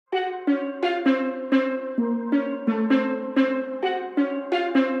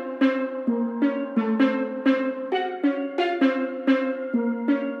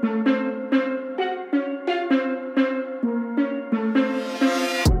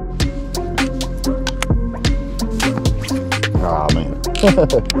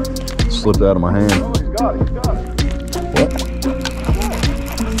Slipped out of my hand. Oh, he's got it, he's got it.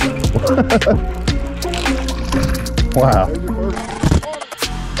 What? Wow.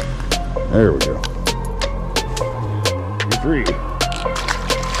 There we go. You're free.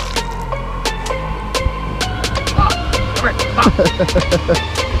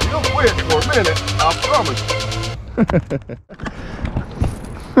 You'll quit for a minute, I promise.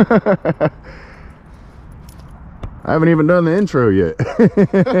 I haven't even done the intro yet.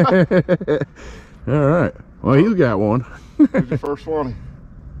 All right. Well, he's got one. Here's your first Suwannee.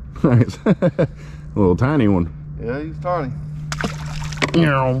 Nice. A little tiny one. Yeah, he's tiny.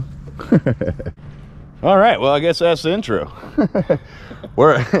 All right. Well, I guess that's the intro.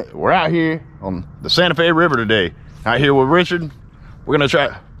 We're out here on the Santa Fe River today. Out here with Richard. We're gonna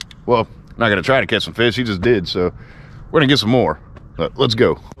try. Well, not gonna try to catch some fish. He just did. So we're gonna get some more. Let's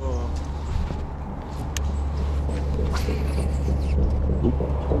go.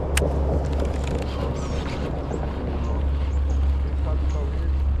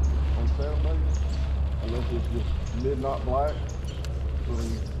 Midnight black.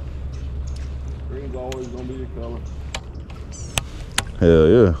 Green's always gonna be your color. Hell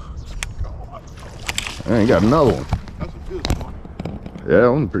yeah. I ain't got another one. That's a good one. Yeah,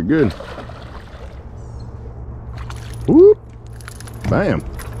 that one's pretty good. Whoop. Bam.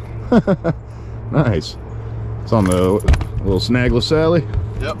 Nice. It's on the little Snagless Sally.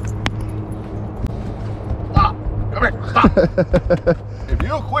 Yep. Stop. Come here. Stop. If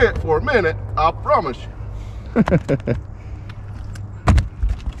you'll quit for a minute, I promise you.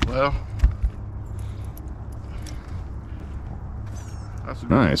 Well, that's a good,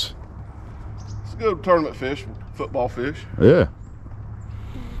 Nice. it's a good tournament fish, football fish. Yeah.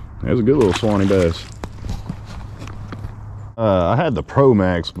 That's a good little Suwannee bass. I had the Pro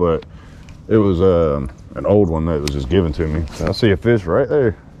Max, but it was an old one that was just given to me. So I see a fish right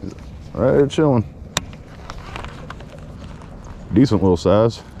there. Right there chilling. Decent little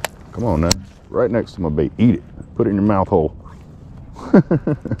size. Come on now. Right next to my bait. Eat it. Put it in your mouth hole.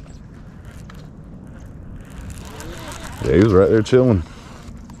 Yeah, he was right there chilling.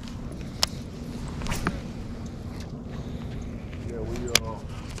 Yeah, we got up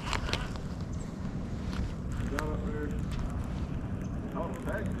there.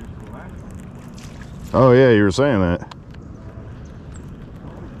 Oh yeah, you were saying that.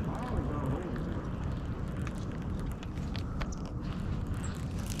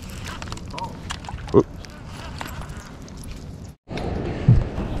 Oop.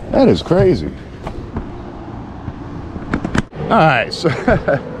 That is crazy. All right, so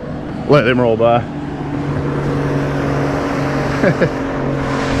let them roll by.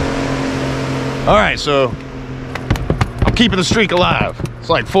 All right, so I'm keeping the streak alive. It's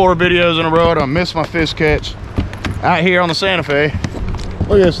like 4 videos in a row. I don't miss my fish catch out here on the Santa Fe.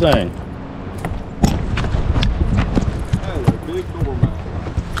 Look at this thing. That is a big doormat.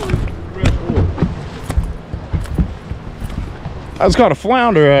 That's caught a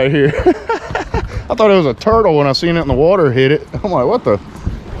flounder right here. I thought it was a turtle when I seen it in the water hit it. I'm like, what the?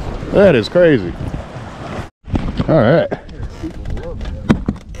 That is crazy. All right.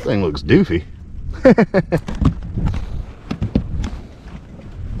 Thing looks doofy.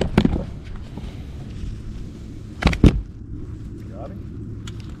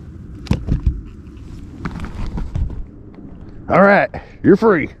 All right, you're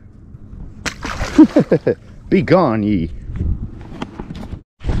free. Be gone, ye.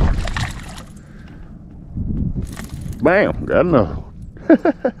 Bam, got another one.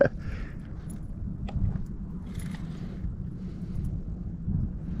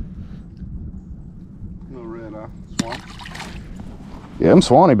 No red eye. Swan. Yeah, them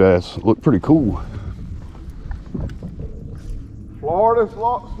Suwannee bass look pretty cool. Florida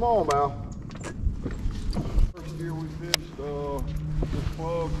smallmouth. First year we fished this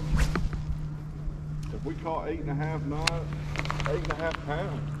club, if we caught 8.5 knots, 8.5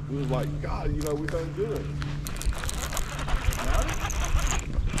 pounds, it was like, God, you know, we've done good.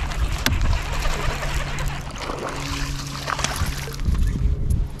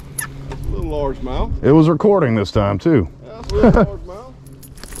 That's a little largemouth. It was recording this time too. Yeah, that's a little largemouth.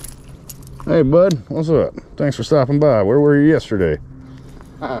 Hey bud, what's up? Thanks for stopping by. Where were you yesterday?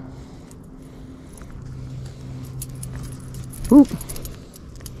 Oop.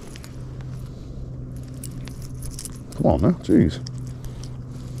 Come on now, jeez.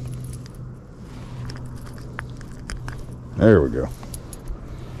 There we go.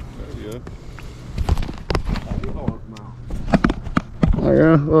 There you go. Largemouth. Oh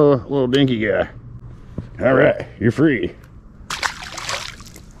yeah, little dinky guy. All right, you're free.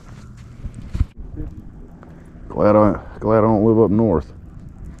 Glad I don't live up north.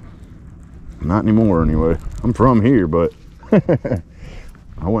 Not anymore, anyway. I'm from here, but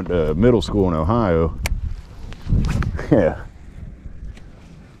I went to middle school in Ohio. Yeah.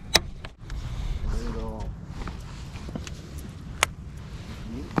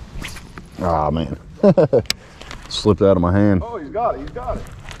 Ah, man. Slipped out of my hand. Oh, he's got it. He's got it.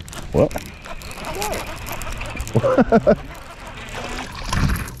 What?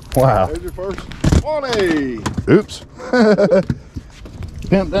 Wow. There's your first 20. Oops.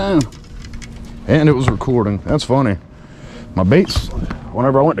 Bent down. And it was recording. That's funny. My baits,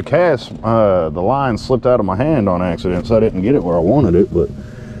 whenever I went to cast, the line slipped out of my hand on accident, so I didn't get it where I wanted it, but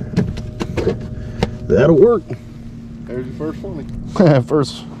that'll work. There's your first 20.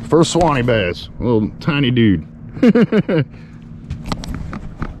 first Suwannee bass. Little tiny dude.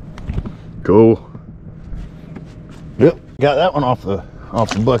 Cool. Yep, got that one off the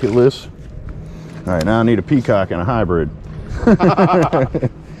bucket list. All right, now I need a peacock and a hybrid.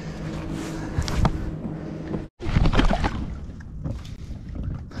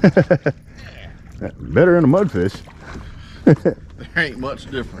 Better than a mudfish. There ain't much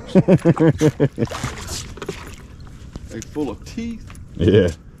difference. They full of teeth. Yeah.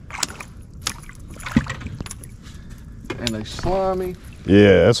 And they slimy.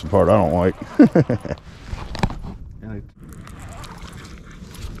 Yeah, that's the part I don't like. And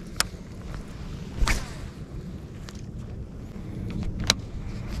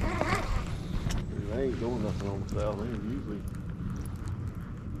they ain't doing nothing on the south end.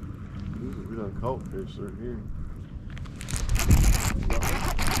 Usually we done caught fish through here.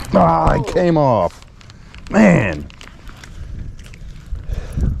 Ah, it came off. Man.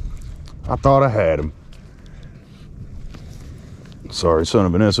 I thought I had him. Sorry, son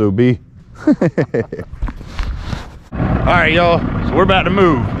of an SOB. All right, y'all. So we're about to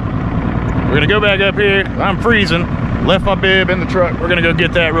move. We're gonna go back up here. I'm freezing. Left my bib in the truck. We're gonna go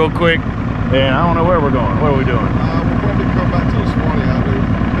get that real quick. And I don't know where we're going. What are we doing? We'll probably come back to the Suwannee out there.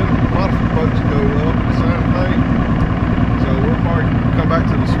 A lot of boats go up to Santa Fe. So we'll probably come back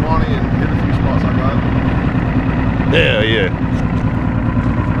to the Suwannee and hit a few spots I got. Yeah.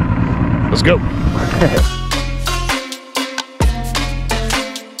 Let's go.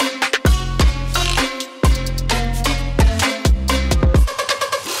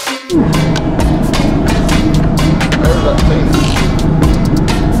 There's that thing.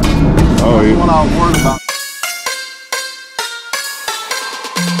 Oh, That's the yeah. one I was worried about.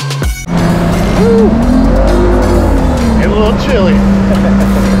 Get a little chilly.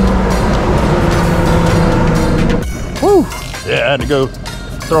 Whew. Yeah, I had to go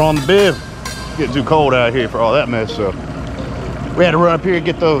throw on the bib. Getting too cold out here for all that mess, so we had to run up here and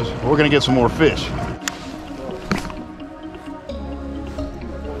get those. We're gonna get some more fish. I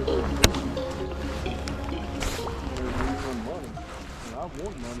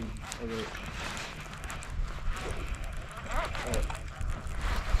want money.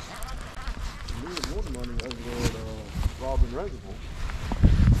 Money over there at Robin Reservoir.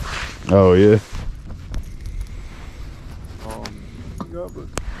 Oh yeah. You got but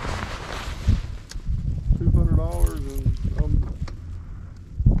 $200 and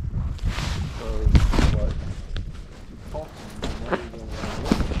so like costing money than what I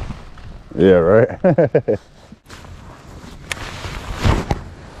want. Yeah, right.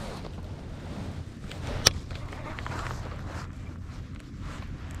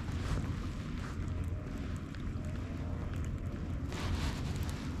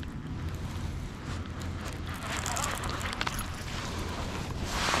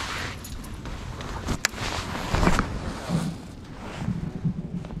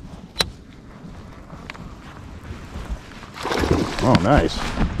 Oh, nice.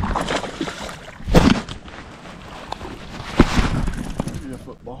 Maybe a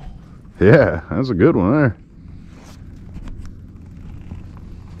football. Yeah, that's a good one there.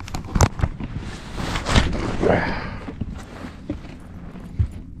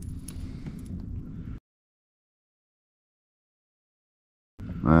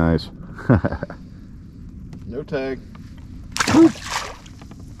 Nice. No tag.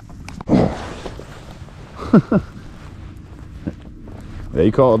 Yeah,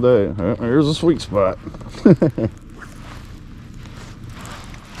 you called that. Here's a sweet spot.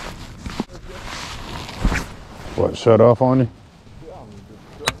 What, shut off on you? Yeah, I'm just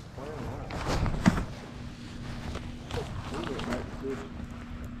playing around. We went back to the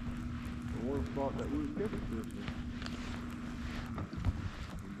one spot that we was catching fish in.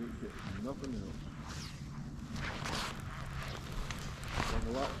 We didn't catch nothing else. Like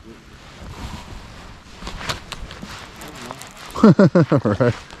a lot of fish.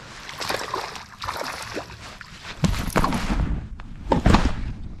 Right.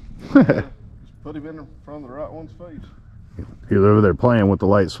 Just put him in front of the right one's face. He was over there playing with the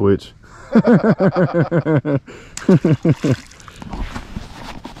light switch. It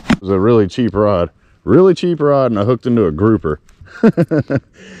was a really cheap rod, and I hooked into a grouper.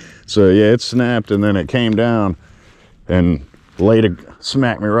 So yeah, it snapped, and then it came down and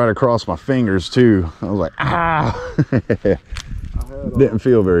smacked me right across my fingers too. I was like, ah. Didn't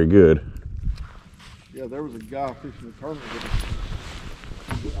feel very good. Yeah, there was a guy fishing a tournament with us.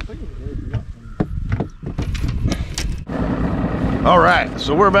 I think it was All right,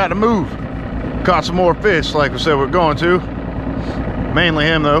 so we're about to move. Caught some more fish, like we said we're going to. Mainly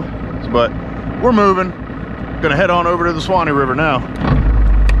him though, but we're moving. Gonna head on over to the Suwannee River now.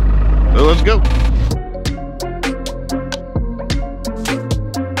 So let's go.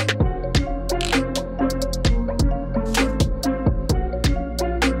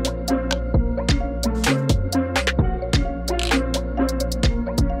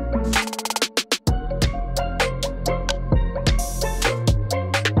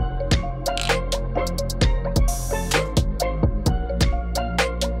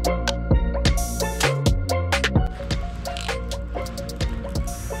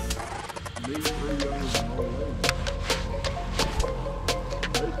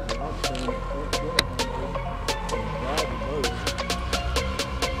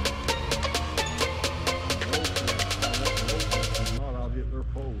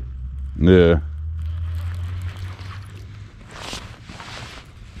 Yeah.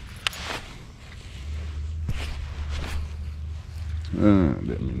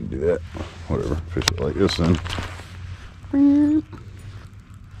 Didn't mean to do that. Whatever. Fish it like this then.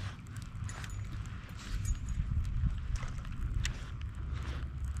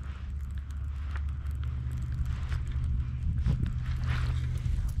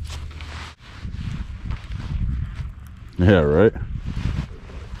 Yeah, right.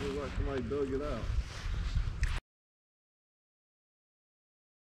 Feels like somebody dug it out.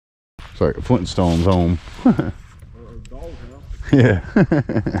 It's like a Flintstones home. Or a dog house. Yeah.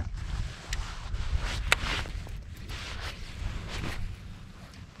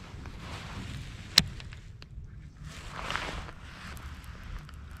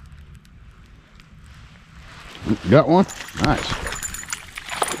 Got one? Nice.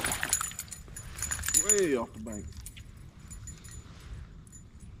 Way off the bank.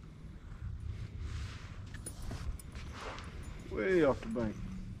 Way off the bank.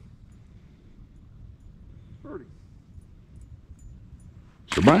 Pretty.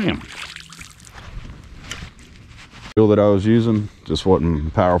 Shabam. Reel that I was using just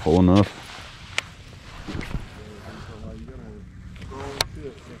wasn't powerful enough.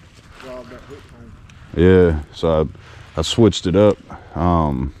 Yeah, so I switched it up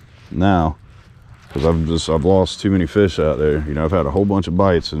now because I've lost too many fish out there. You know, I've had a whole bunch of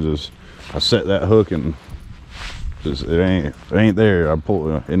bites and just I set that hook and just it ain't there. I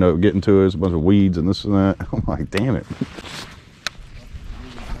end up getting to it. It's a bunch of weeds and this and that. I'm like, damn it.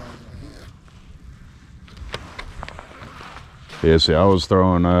 Yeah, see, I was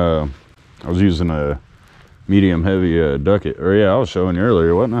using a medium heavy ducket. Or yeah, I was showing you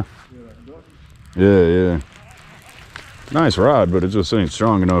earlier, wasn't I? Yeah. Nice rod, but it just ain't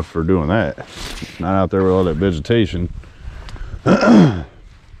strong enough for doing that. Not out there with all that vegetation.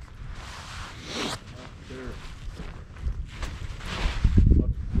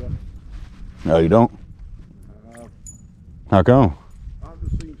 No, you don't? How come? I've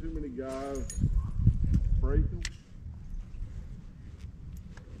just seen too many guys break them.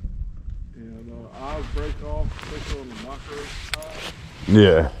 And eyes break off, especially on the micro side.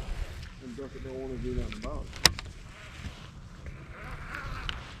 Yeah. And ducket don't want to do nothing about it.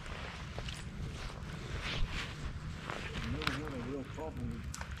 I never had a real problem.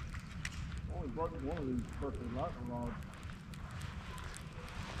 I only broke one of these perfect lightning rods.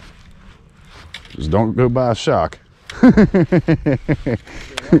 Just don't go by a shock.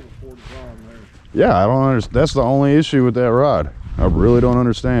 Yeah, I don't understand. That's the only issue with that rod. I really don't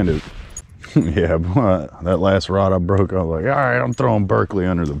understand it. Yeah, but that last rod I broke, I was like, all right, I'm throwing Berkeley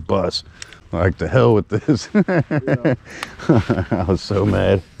under the bus. Like, the hell with this. Yeah. I was so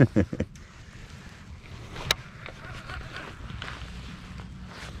mad.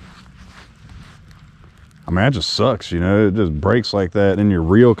 I mean, it just sucks, you know, it just breaks like that, and your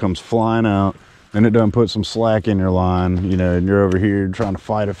reel comes flying out, and it doesn't put some slack in your line, you know, and you're over here trying to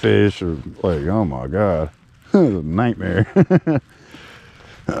fight a fish, or like, oh my God, it's a nightmare.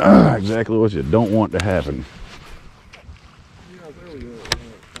 Exactly what you don't want to happen. You know, there was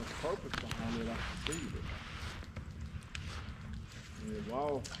a purpose behind it, I can see it. And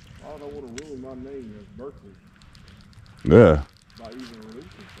while I don't want to ruin my name as Berkeley. Yeah. by even releasing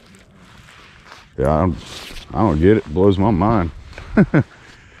something. Yeah, I don't get it. It blows my mind.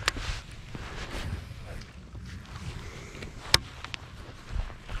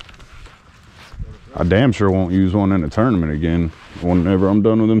 I damn sure won't use one in a tournament again. Whenever I'm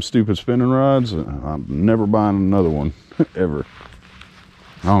done with them stupid spinning rods, I'm never buying another one, ever.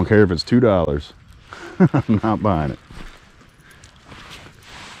 I don't care if it's $2. I'm not buying it.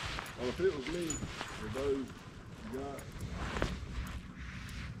 Well, if it was me, with those you got,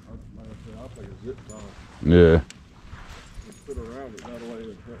 like I said, I'll take a zip tie. Yeah. Just put around it, that way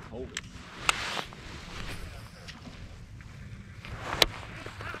it'll help hold it.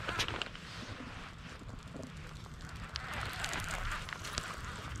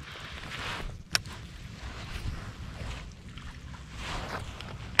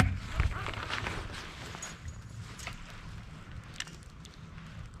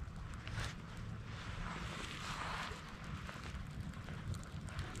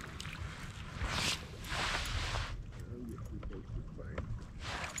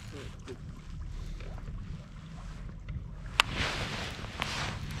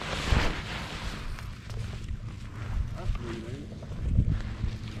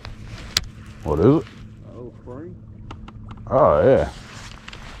 What is it? Oh, spring. Oh, yeah.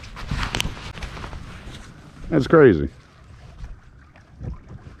 That's crazy.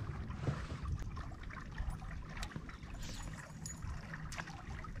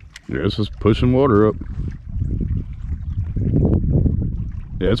 Yeah, it's just pushing water up.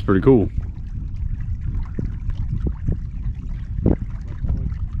 Yeah, it's pretty cool.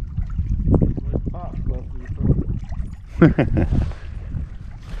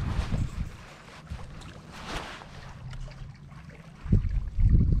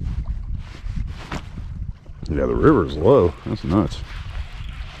 Yeah, the river's low. That's nuts.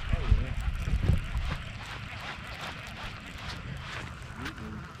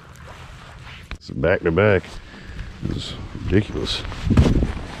 It's back to back. It's ridiculous.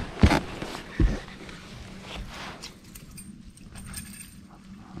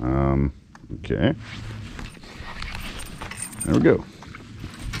 Okay. There we go.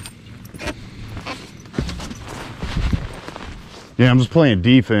 Yeah, I'm just playing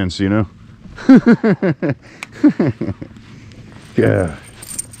defense, you know. Yeah.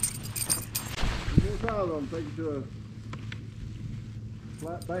 I'm taking to a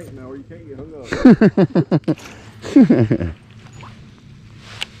flat bank now where you can't get hung up.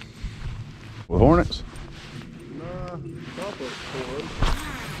 With hornets? Nah, top of it,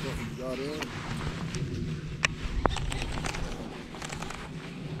 something got in.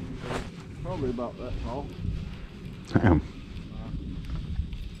 Probably about that tall. Damn.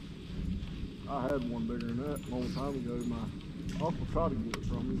 I had one bigger than that a long time ago. My uncle tried to get it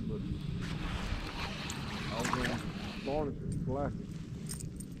from me, but I was going to varnish it and black it.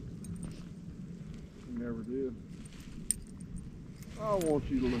 He never did. I want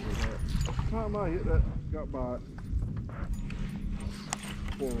you to look at that. The time I hit that, got by it.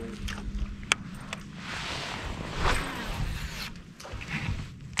 Poor old.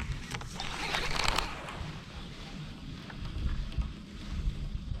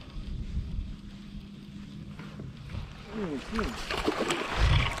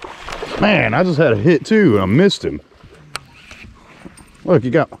 Man, I just had a hit too and I missed him. Look, he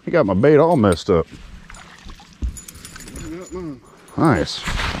got my bait all messed up. Nice.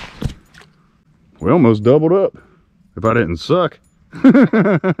 We almost doubled up if I didn't suck.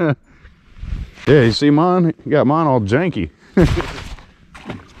 Yeah, you see mine? You got mine all janky.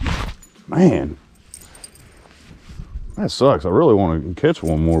 Man, that sucks. I really want to catch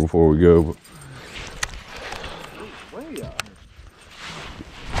one more before we go. But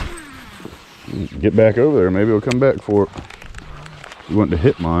get back over there, maybe it'll come back for it. We went to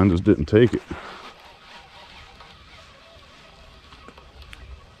hit mine, just didn't take it.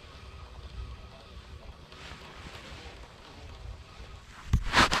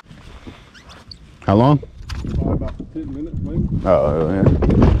 How long? Probably about 10 minutes, maybe. Oh, yeah.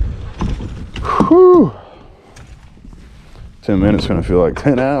 Whew. 10 minutes gonna feel like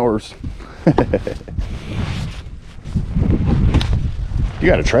 10 hours. You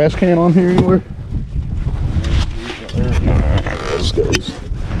got a trash can on here anywhere? There goes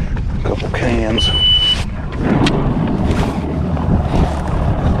a couple cans.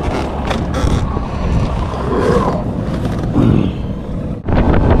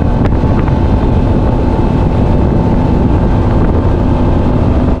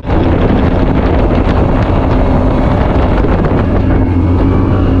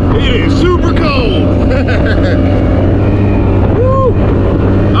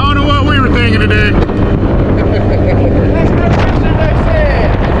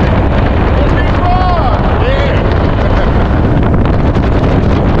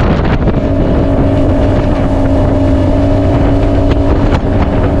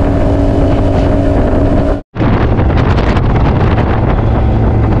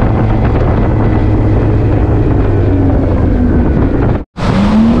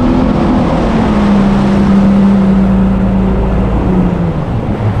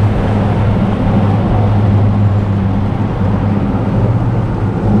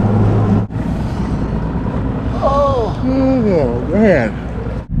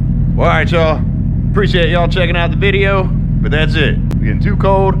 right, y'all. Appreciate y'all checking out the video, but that's it. It's getting too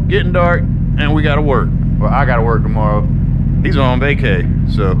cold, getting dark, and we gotta work. Well, I gotta work tomorrow. He's on vacay,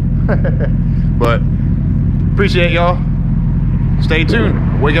 so. But appreciate y'all. Stay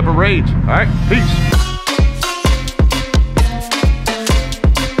tuned. Wake Up and Rage. All right, peace.